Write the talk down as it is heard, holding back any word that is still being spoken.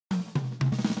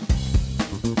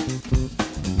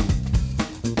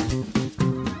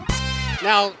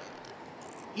Now,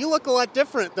 you look a lot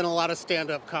different than a lot of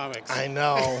stand-up comics. I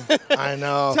know. I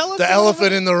know. Tell us the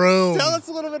elephant in the room. Tell us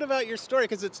a little bit about your story,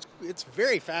 because it's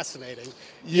very fascinating.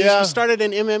 Yeah. You started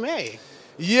in MMA.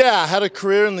 Yeah, I had a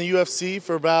career in the UFC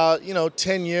for about,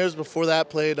 10 years. Before that,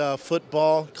 played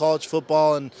football, college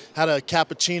football, and had a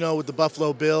cappuccino with the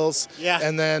Buffalo Bills. Yeah.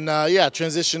 And then,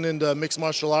 transitioned into mixed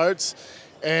martial arts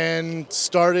and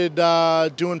started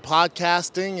doing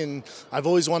podcasting. And I've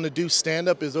always wanted to do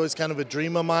stand-up. It was always kind of a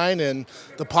dream of mine. And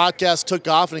the podcast took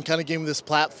off, and it kind of gave me this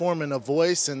platform and a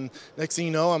voice. And next thing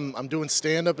you know, I'm doing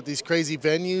stand-up at these crazy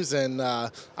venues, and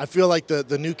I feel like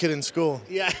the new kid in school.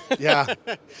 Yeah. Yeah.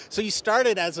 So you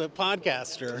started as a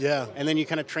podcaster. Yeah. And then you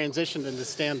kind of transitioned into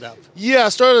stand-up. Yeah, I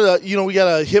started, we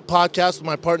got a hit podcast with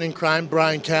my partner in crime,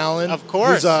 Brian Callen. Of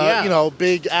course, who's a, yeah.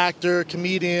 Big actor,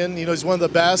 comedian. He's one of the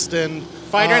best. And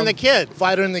Fighter and the Kid.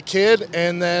 Fighter and the Kid.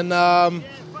 And then, Fighter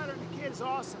and the Kid is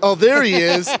awesome. oh, there he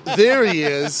is. There he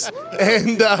is.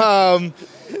 And,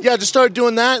 just started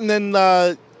doing that. And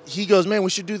then he goes, man, we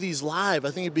should do these live.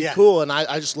 I think it'd be cool. And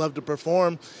I just love to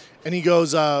perform. And he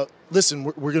goes, listen,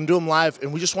 we're going to do them live,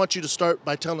 and we just want you to start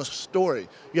by telling a story.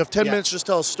 You have 10 minutes, just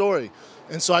tell a story.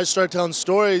 And so I started telling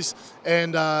stories,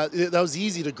 and that was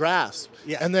easy to grasp.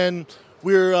 Yeah. And then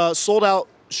we were sold out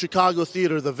Chicago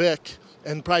theater, the Vic,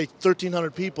 and probably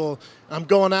 1,300 people. I'm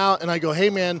going out, and I go, hey,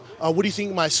 man, what do you think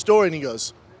of my story? And he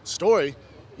goes, story?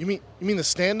 You mean the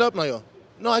stand-up? And I go,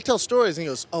 no, I tell stories. And he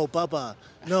goes, oh, Bubba,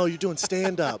 no, you're doing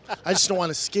stand-up. I just don't want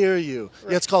to scare you.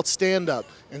 Right. Yeah, it's called stand-up.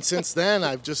 And since then,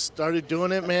 I've just started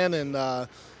doing it, man, and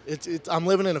I'm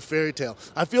living in a fairy tale.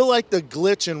 I feel like the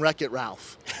Glitch in Wreck-It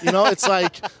Ralph. It's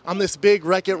like I'm this big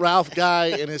Wreck-It Ralph guy,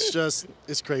 and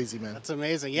it's crazy, man. That's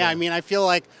amazing. Yeah, I mean, I feel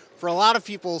like for a lot of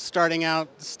people starting out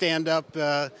stand-up,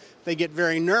 they get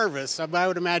very nervous. I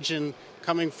would imagine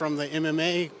coming from the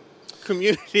MMA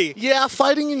community. Yeah,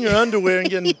 fighting in your underwear and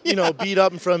getting, beat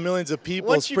up in front of millions of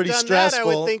people is pretty stressful.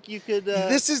 That, I would think you could...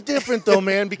 This is different, though,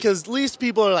 man, because at least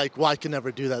people are like, well, I can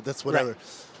never do that. That's whatever. Right.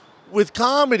 With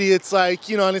comedy, it's like,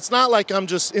 and it's not like I'm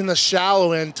just in the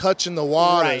shallow end touching the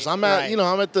waters. Right, I'm at,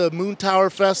 I'm at the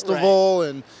Moontower Festival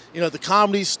and, the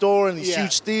Comedy Store and these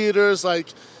huge theaters. Like,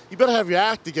 you better have your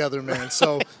act together, man.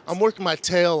 So I'm working my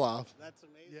tail off.